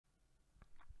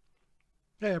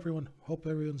Hey everyone, hope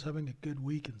everyone's having a good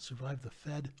week and survived the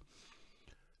Fed.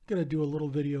 I'm going to do a little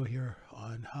video here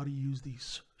on how to use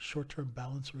these short-term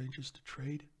balance ranges to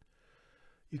trade.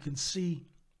 You can see,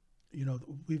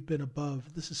 we've been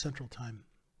above, this is Central Time,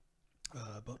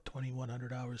 about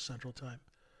 2100 hours Central Time.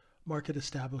 Market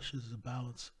establishes a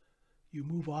balance. You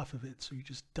move off of it, so you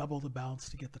just double the balance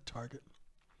to get the target.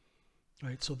 All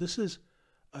right, so this is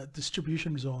a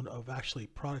distribution zone of actually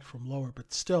product from lower,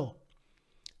 but still,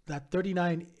 that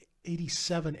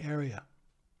 3987 area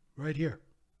right here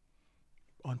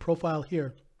on profile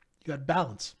here, you got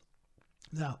balance.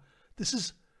 Now, this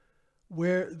is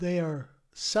where they are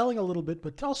selling a little bit,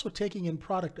 but also taking in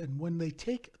product. And when they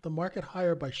take the market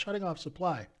higher by shutting off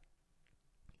supply,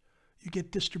 you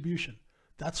get distribution.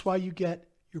 That's why you get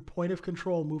your point of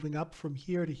control moving up from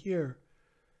here to here.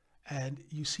 And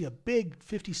you see a big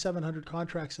 5,700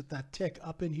 contracts at that tick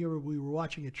up in here where we were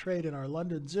watching a trade in our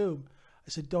London Zoom. I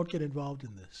said, don't get involved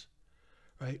in this,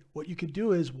 right? What you could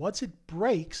do is once it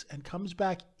breaks and comes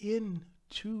back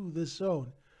into this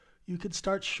zone, you could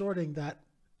start shorting that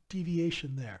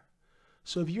deviation there.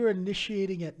 So if you're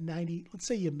initiating at 90, let's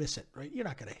say you miss it, right? You're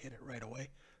not going to hit it right away.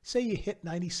 Say you hit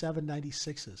 97,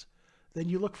 96s. Then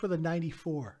you look for the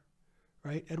 94,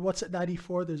 right? And what's at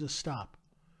 94? There's a stop,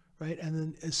 right? And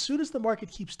then as soon as the market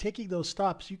keeps taking those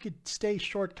stops, you could stay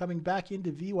short coming back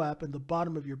into VWAP and the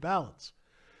bottom of your balance.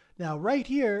 Now, right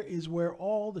here is where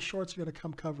all the shorts are going to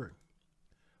come covering.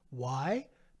 Why?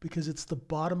 Because it's the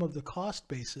bottom of the cost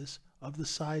basis of the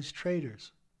size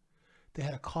traders. They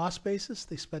had a cost basis.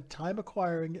 They spent time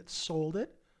acquiring it, sold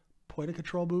it. Point of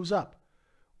control moves up.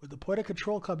 When the point of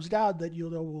control comes down, then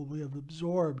you'll know, well, we have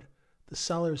absorbed the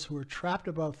sellers who are trapped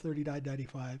above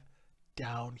 39.95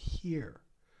 down here.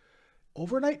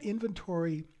 Overnight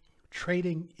inventory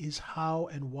trading is how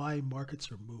and why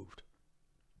markets are moved.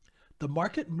 The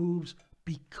market moves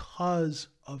because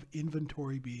of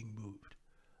inventory being moved.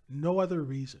 No other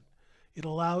reason. It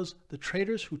allows the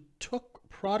traders who took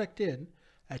product in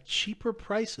at cheaper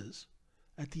prices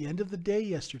at the end of the day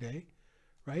yesterday,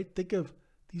 right? Think of,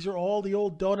 these are all the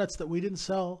old donuts that we didn't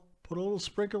sell. Put a little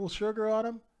sprinkle of sugar on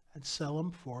them and sell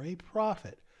them for a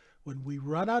profit. When we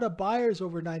run out of buyers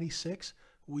over 96,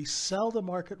 we sell the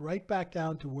market right back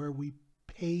down to where we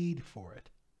paid for it.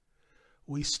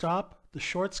 We stop, the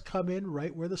shorts come in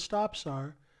right where the stops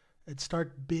are and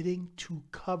start bidding to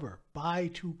cover, buy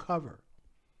to cover,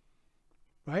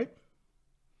 right?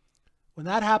 When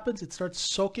that happens, it starts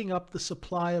soaking up the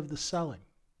supply of the selling.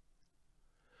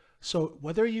 So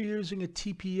whether you're using a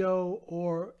TPO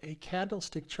or a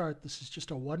candlestick chart, this is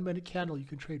just a 1 minute candle. You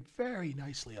can trade very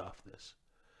nicely off this.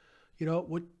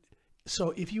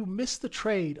 So if you miss the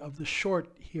trade of the short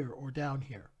here or down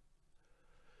here,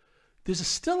 there's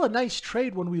still a nice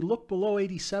trade when we look below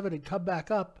 87 and come back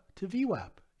up to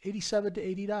VWAP, 87 to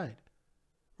 89,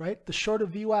 right? The short of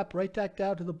VWAP right back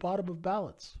down to the bottom of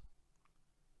balance,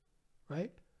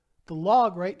 right? The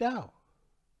log right now,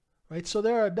 right? So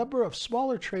there are a number of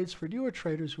smaller trades for newer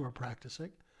traders who are practicing.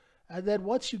 And then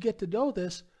once you get to know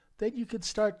this, then you can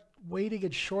start waiting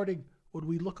and shorting when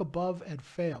we look above and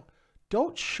fail.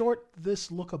 Don't short this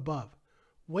look above.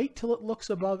 Wait till it looks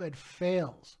above and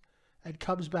fails and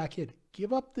comes back in.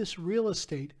 Give up this real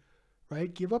estate,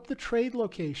 right? Give up the trade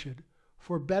location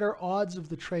for better odds of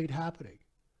the trade happening,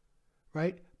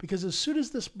 right? Because as soon as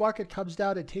this market comes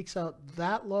down and takes out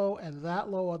that low and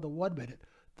that low on the 1 minute,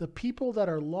 the people that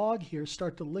are long here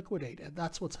start to liquidate, and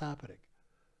that's what's happening.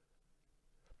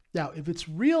 Now, if it's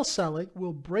real selling,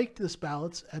 we'll break this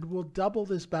balance and we'll double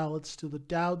this balance to the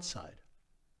downside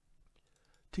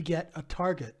to get a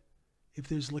target if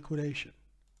there's liquidation,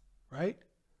 right?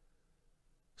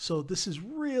 So this is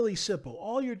really simple.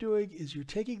 All you're doing is you're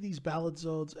taking these balance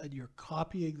zones and you're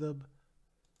copying them,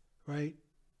 right?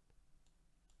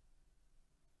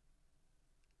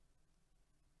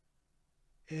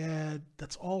 And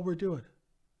that's all we're doing,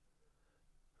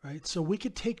 right? So we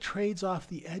could take trades off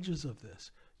the edges of this.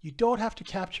 You don't have to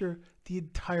capture the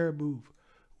entire move,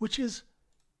 which is,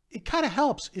 it kind of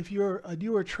helps if you're a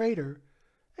newer trader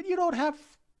and you don't have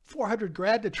 400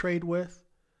 grand to trade with,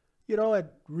 and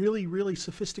really, really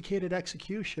sophisticated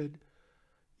execution.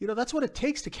 That's what it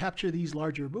takes to capture these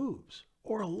larger moves,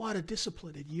 or a lot of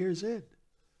discipline and years in,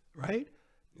 right?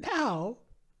 Now,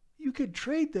 you could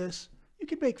trade this. You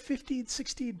could make 15,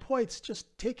 16 points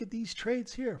just taking these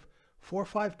trades here. 4 or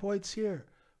 5 points here,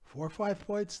 4 or 5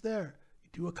 points there. You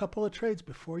do a couple of trades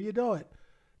before you know it.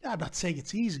 Now, I'm not saying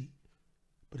it's easy,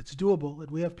 but it's doable,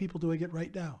 and we have people doing it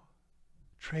right now.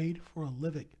 Trade for a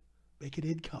living. Make an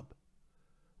income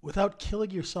without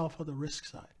killing yourself on the risk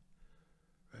side,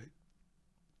 right?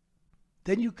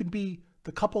 Then you can be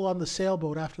the couple on the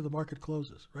sailboat after the market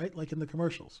closes, right? Like in the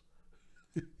commercials.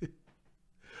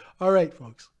 All right,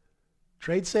 folks.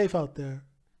 Trade safe out there.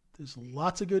 There's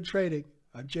lots of good trading.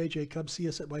 I'm JJ. Come see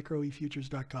us at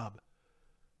microefutures.com.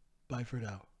 Bye for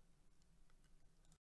now.